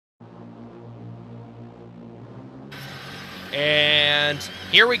And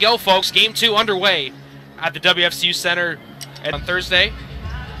here we go, folks. Game 2 underway at the WFCU Center on Thursday.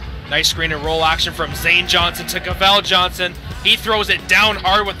 Nice screen and roll action from Zane Johnson to Cavell Johnson. He throws it down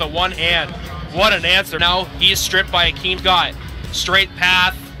hard with the one hand. What an answer. Now he is stripped by Akeem Scott. Straight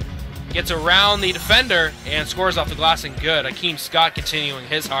path. Gets around the defender and scores off the glass and good. Akeem Scott continuing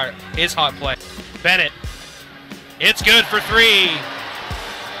his hot play. Bennett. It's good for 3.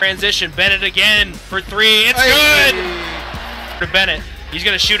 Transition. Bennett again for 3. It's good for Bennett. He's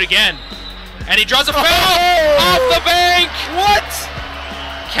going to shoot again. And he draws a foul off the bank. What?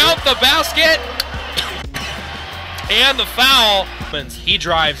 Count the basket. And the foul. He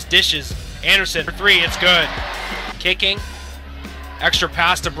drives, dishes. Anderson for 3. It's good. Kicking. Extra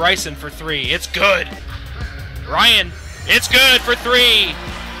pass to Bryson for 3. It's good. Ryan. It's good for 3.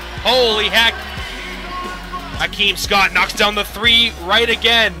 Holy heck. Akeem Scott knocks down the 3 right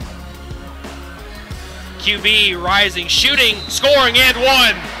again. QB rising, shooting, scoring, and 1.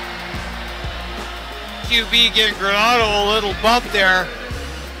 QB giving Granado a little bump there.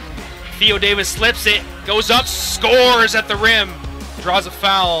 Theo Davis slips it, goes up, scores at the rim. Draws a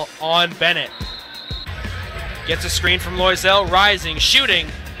foul on Bennett. Gets a screen from Loisel, rising, shooting,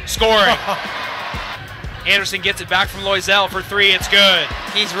 scoring. Anderson gets it back from Loisel for 3, it's good.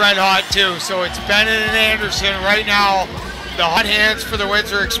 He's red hot too, so it's Bennett and Anderson right now. The hot hands for the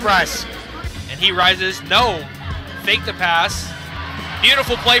Windsor Express. And he rises, no, fake the pass.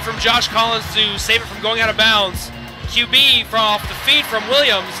 Beautiful play from Josh Collins to save it from going out of bounds. QB from off the feed from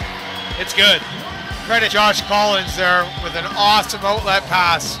Williams, it's good. Credit Josh Collins there with an awesome outlet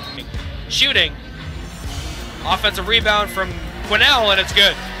pass. Shooting. Offensive rebound from Quinnell, and it's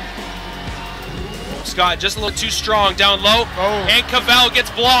good. Scott just a little too strong down low, and Cavell gets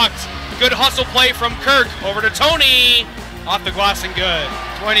blocked. Good hustle play from Kirk over to Tony. Off the glass and good.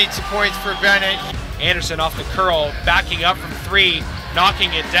 22 points for Bennett. Anderson off the curl, backing up from 3,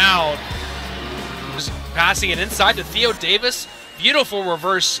 knocking it down. Just passing it inside to Theo Davis. Beautiful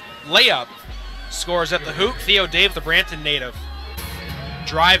reverse layup. Scores at the hoop. Theo Davis, the Brampton native.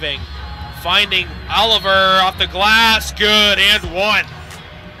 Driving. Finding Oliver off the glass. Good, and 1.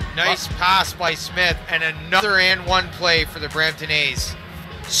 Nice pass by Smith, and another and 1 play for the Brampton A's.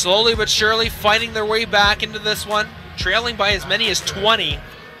 Slowly but surely fighting their way back into this one. Trailing by as many as 20.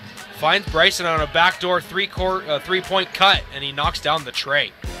 Finds Bryson on a backdoor three-point cut, and he knocks down the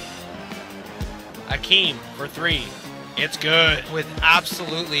tray. Akeem for 3. It's good. With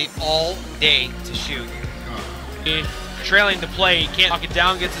absolutely all day to shoot. Trailing the play, can't knock it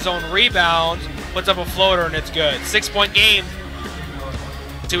down, gets his own rebound, puts up a floater, and it's good. 6-point game.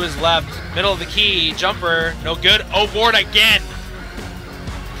 To his left, middle of the key, jumper, no good. Oh, board again.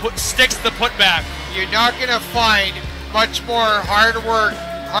 Sticks the putback. You're not going to find much more hard work.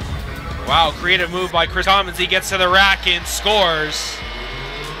 Wow, creative move by Chris Commons. He gets to the rack and scores.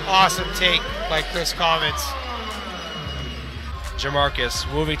 Awesome take by Chris Commons. Jamarcus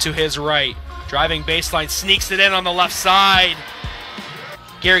moving to his right. Driving baseline, sneaks it in on the left side.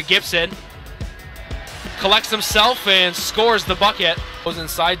 Garrett Gibson collects himself and scores the bucket. Goes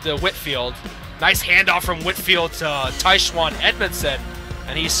inside to Whitfield. Nice handoff from Whitfield to Taishwan Edmondson.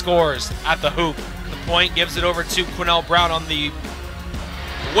 And he scores at the hoop. The point gives it over to Quinnell Brown on the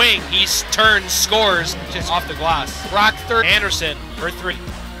wing. He turns, scores just off the glass. Rock third. Anderson for 3.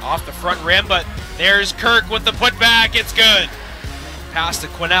 Off the front rim, but there's Kirk with the putback. It's good. Pass to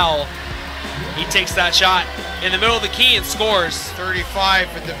Quinnell. He takes that shot in the middle of the key and scores.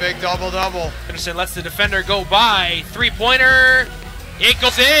 35 with the big double-double. Anderson lets the defender go by. 3-pointer. It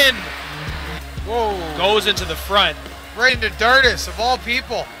goes in. Whoa. Goes into the front. Right into Dardis, of all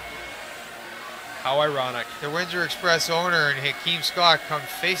people. How ironic. The Windsor Express owner and Akeem Scott come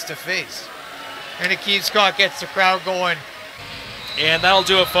face to face. And Akeem Scott gets the crowd going. And that'll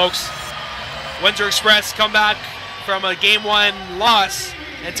do it, folks. Windsor Express come back from a Game 1 loss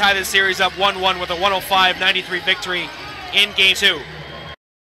and tie this series up 1-1 with a 105-93 victory in Game 2.